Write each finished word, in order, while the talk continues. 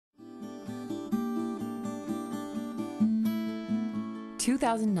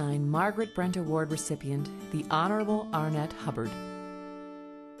2009 Margaret Brent Award recipient, the Honorable Arnette Hubbard.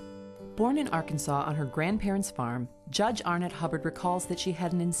 Born in Arkansas on her grandparents' farm, Judge Arnette Hubbard recalls that she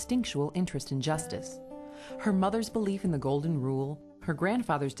had an instinctual interest in justice. Her mother's belief in the Golden Rule, her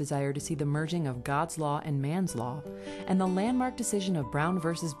grandfather's desire to see the merging of God's law and man's law, and the landmark decision of Brown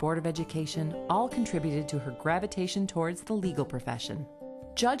versus Board of Education all contributed to her gravitation towards the legal profession.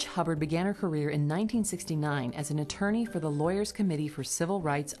 Judge Hubbard began her career in 1969 as an attorney for the Lawyers' Committee for Civil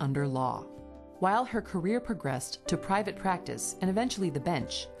Rights under law. While her career progressed to private practice and eventually the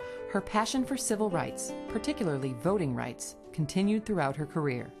bench, her passion for civil rights, particularly voting rights, continued throughout her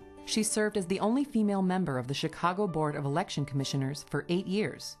career. She served as the only female member of the Chicago Board of Election Commissioners for 8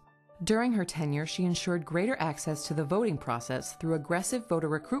 years. During her tenure, she ensured greater access to the voting process through aggressive voter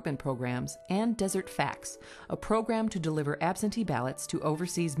recruitment programs and Desert Fax, a program to deliver absentee ballots to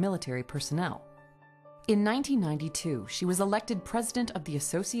overseas military personnel. In 1992, she was elected president of the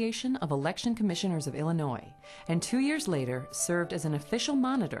Association of Election Commissioners of Illinois, and 2 years later served as an official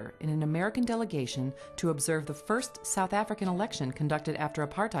monitor in an American delegation to observe the first South African election conducted after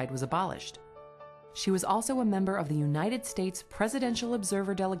apartheid was abolished. She was also a member of the United States Presidential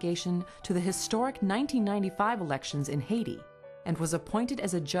Observer Delegation to the historic 1995 elections in Haiti, and was appointed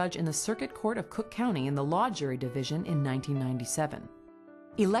as a judge in the Circuit Court of Cook County in the Law Jury Division in 1997.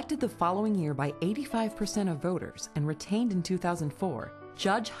 Elected the following year by 85% of voters and retained in 2004,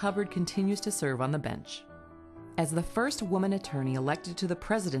 Judge Hubbard continues to serve on the bench. As the first woman attorney elected to the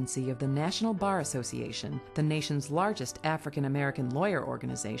presidency of the National Bar Association, the nation's largest African-American lawyer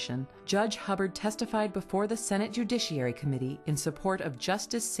organization, Judge Hubbard testified before the Senate Judiciary Committee in support of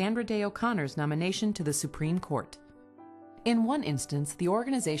Justice Sandra Day O'Connor's nomination to the Supreme Court. In one instance, the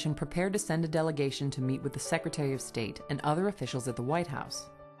organization prepared to send a delegation to meet with the Secretary of State and other officials at the White House.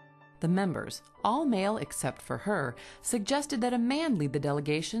 The members, all male except for her, suggested that a man lead the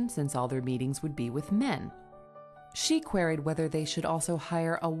delegation since all their meetings would be with men. She queried whether they should also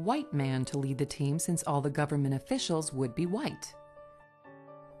hire a white man to lead the team since all the government officials would be white.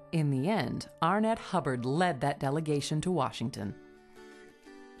 In the end, Arnette Hubbard led that delegation to Washington.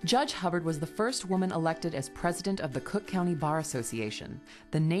 Judge Hubbard was the first woman elected as president of the Cook County Bar Association,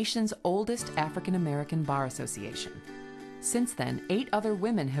 the nation's oldest African-American bar association. Since then, 8 other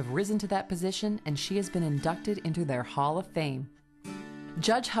women have risen to that position, and she has been inducted into their Hall of Fame.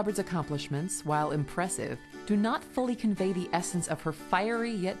 Judge Hubbard's accomplishments, while impressive, do not fully convey the essence of her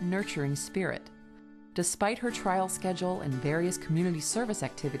fiery yet nurturing spirit. Despite her trial schedule and various community service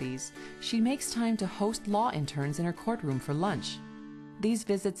activities, she makes time to host law interns in her courtroom for lunch. These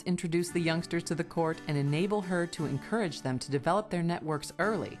visits introduce the youngsters to the court and enable her to encourage them to develop their networks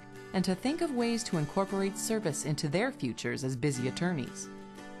early and to think of ways to incorporate service into their futures as busy attorneys.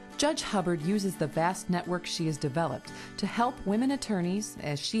 Judge Hubbard uses the vast network she has developed to help women attorneys,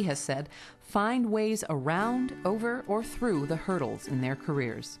 as she has said, find ways around, over, or through the hurdles in their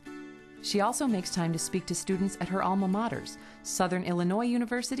careers. She also makes time to speak to students at her alma maters, Southern Illinois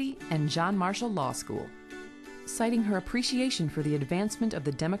University and John Marshall Law School. Citing her appreciation for the advancement of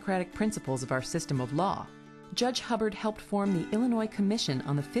the democratic principles of our system of law, Judge Hubbard helped form the Illinois Commission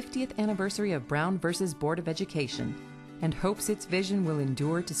on the 50th anniversary of Brown versus Board of Education, and hopes its vision will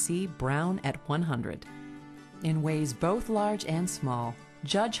endure to see Brown at 100. In ways both large and small,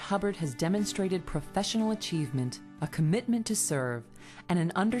 Judge Hubbard has demonstrated professional achievement, a commitment to serve, and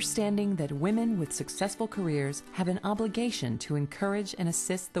an understanding that women with successful careers have an obligation to encourage and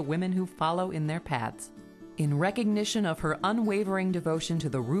assist the women who follow in their paths. In recognition of her unwavering devotion to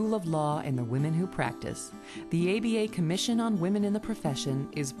the rule of law and the women who practice, the ABA Commission on Women in the Profession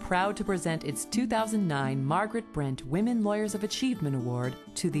is proud to present its 2009 Margaret Brent Women Lawyers of Achievement Award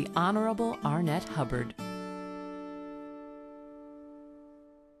to the Honorable Arnette Hubbard.